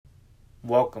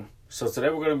Welcome. So today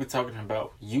we're going to be talking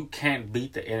about you can't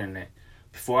beat the internet.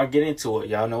 Before I get into it,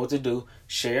 y'all know what to do.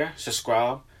 Share,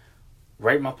 subscribe,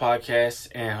 rate my podcast,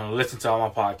 and listen to all my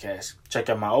podcasts. Check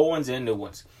out my old ones and new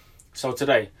ones. So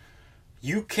today,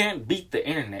 you can't beat the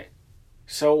internet.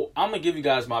 So I'm going to give you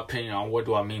guys my opinion on what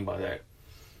do I mean by that.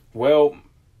 Well,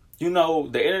 the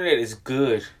internet is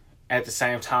good at the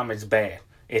same time it's bad.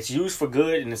 It's used for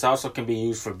good and it also can be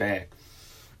used for bad.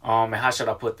 And how should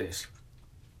I put this?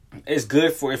 It's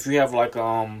good for if you have like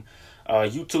a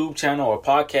YouTube channel or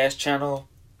podcast channel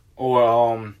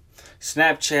or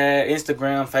Snapchat,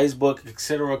 Instagram, Facebook,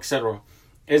 etc., etc.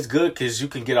 It's good because you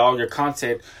can get all your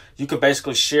content. You can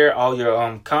basically share all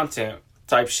your content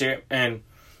type shit, and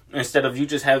instead of you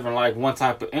just having like one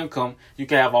type of income, you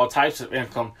can have all types of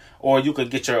income, or you could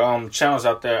get your channels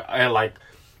out there and like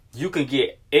you can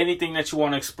get anything that you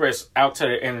want to express out to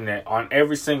the internet on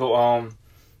every single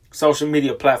social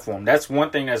media platform. That's one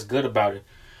thing that's good about it.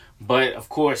 But of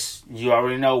course, you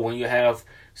already know when you have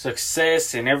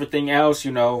success and everything else,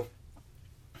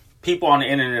 people on the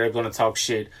internet are going to talk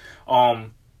shit.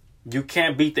 You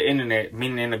can't beat the internet,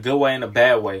 meaning in a good way and a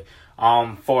bad way.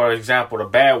 For example, the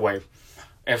bad way.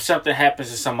 If something happens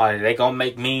to somebody, they're going to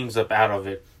make memes up out of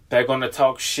it. They're going to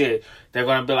talk shit. They're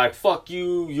going to be like, fuck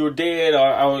you, you're dead,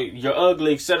 or you're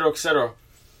ugly, etc., etc.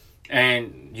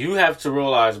 And you have to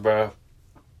realize, bro,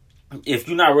 if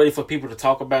you're not ready for people to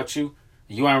talk about you,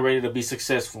 you ain't ready to be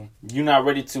successful. You're not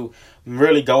ready to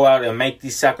really go out and make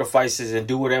these sacrifices and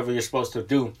do whatever you're supposed to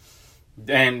do.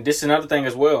 And this is another thing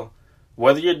as well.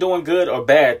 Whether you're doing good or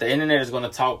bad, the internet is going to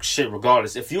talk shit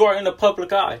regardless. If you are in the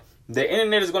public eye, the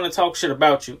internet is going to talk shit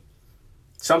about you.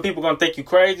 Some people are going to think you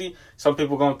crazy. Some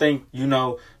people are going to think,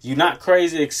 you're not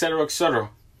crazy, etc., etc.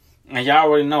 And y'all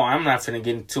already know, I'm not finna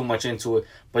get too much into it,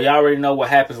 but y'all already know what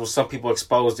happens when some people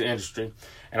expose the industry.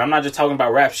 And I'm not just talking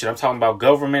about rap shit. I'm talking about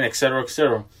government, etc.,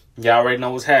 etc. Y'all already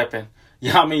know what's happened.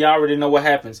 Y'all already know what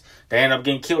happens. They end up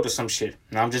getting killed or some shit.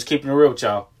 And I'm just keeping it real with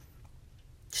y'all.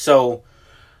 So,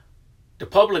 the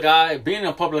public eye, being in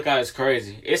the public eye is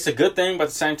crazy. It's a good thing, but at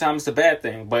the same time, it's a bad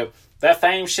thing. But that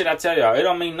fame shit, I tell y'all, it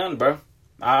don't mean nothing, bro.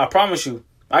 I promise you.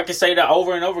 I can say that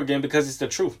over and over again because it's the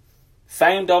truth.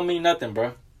 Fame don't mean nothing,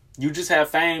 bro. You just have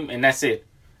fame and that's it.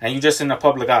 And you just in the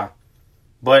public eye.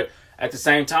 But at the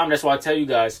same time, that's why I tell you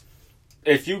guys,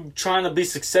 if you trying to be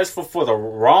successful for the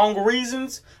wrong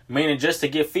reasons, meaning just to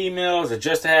get females or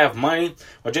just to have money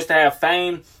or just to have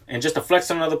fame and just to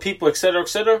flex on other people, etc.,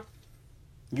 etc.,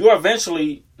 you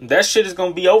eventually, that shit is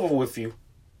going to be over with you.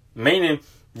 Meaning,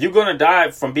 you're going to die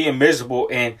from being miserable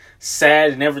and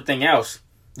sad and everything else.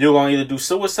 You're going to either do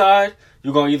suicide,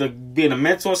 you're going to either be in a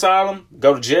mental asylum,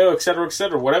 go to jail, etc.,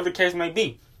 etc., whatever the case may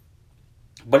be.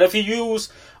 But if you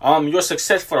use your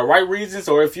success for the right reasons,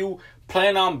 or if you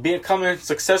plan on becoming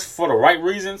successful for the right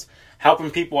reasons, helping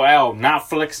people out, not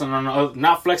flexing on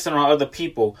other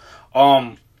people,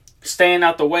 staying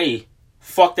out the way,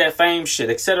 fuck that fame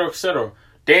shit, etc., etc.,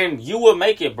 then you will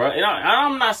make it, bro. And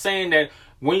I'm not saying that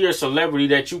when you're a celebrity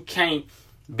that you can't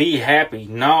be happy.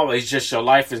 No, it's just your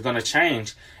life is going to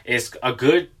change. It's a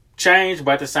good change,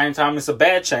 but at the same time, it's a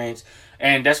bad change.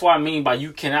 And that's what I mean by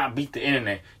you cannot beat the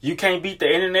internet. You can't beat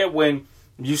the internet when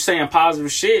you saying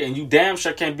positive shit, and you damn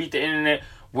sure can't beat the internet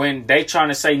when they trying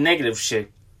to say negative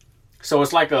shit. So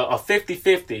it's like a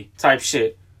 50-50 type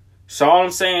shit. So all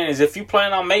I'm saying is if you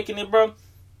plan on making it, bro,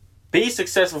 be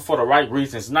successful for the right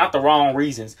reasons, not the wrong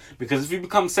reasons. Because if you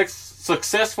become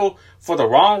successful for the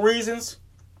wrong reasons,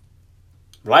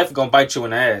 life is going to bite you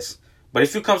in the ass. But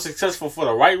if you become successful for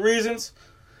the right reasons,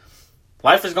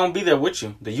 life is going to be there with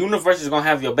you. The universe is going to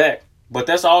have your back. But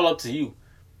that's all up to you.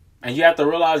 And you have to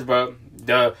realize, bro,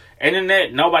 the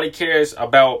internet, nobody cares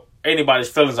about anybody's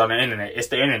feelings on the internet. It's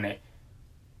the internet.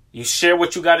 You share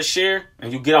what you got to share,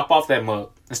 and you get up off that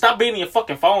mug. And stop beating your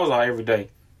fucking phones out every day.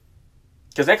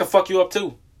 Because they can fuck you up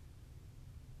too.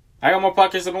 I got more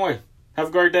podcasts on the way. Have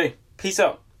a great day. Peace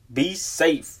out. Be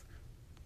safe.